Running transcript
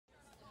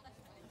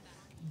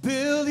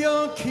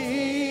your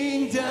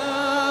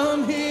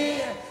kingdom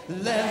here.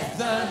 Let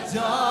the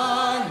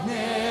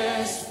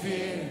darkness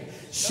fear.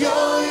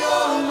 Show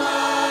your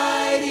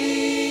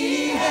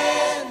mighty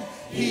hand.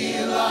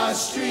 Heal our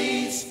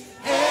streets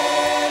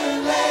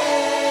and land.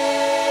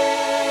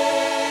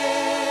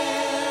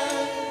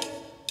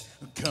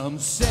 Come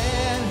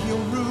send your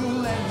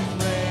rule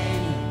and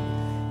reign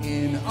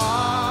in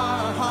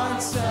our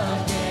hearts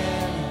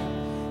again.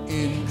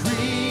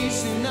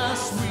 Increase in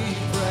us, we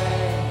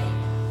pray.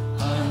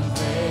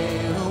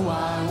 Unveil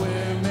why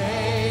we're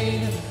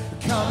made.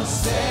 Come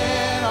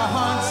set our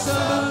hearts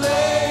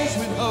ablaze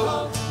with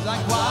hope,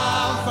 like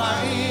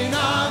wildfire in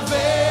our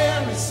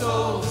very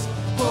souls.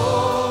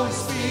 Holy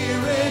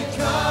Spirit,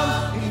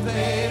 come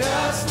invade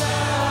us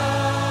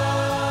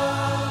now.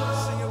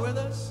 Sing it with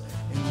us.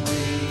 And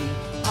we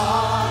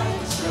are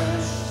the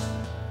church,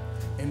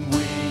 and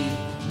we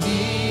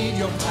need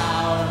your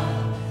power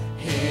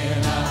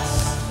in us.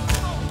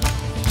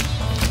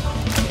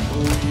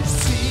 We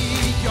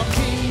seek your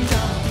kingdom.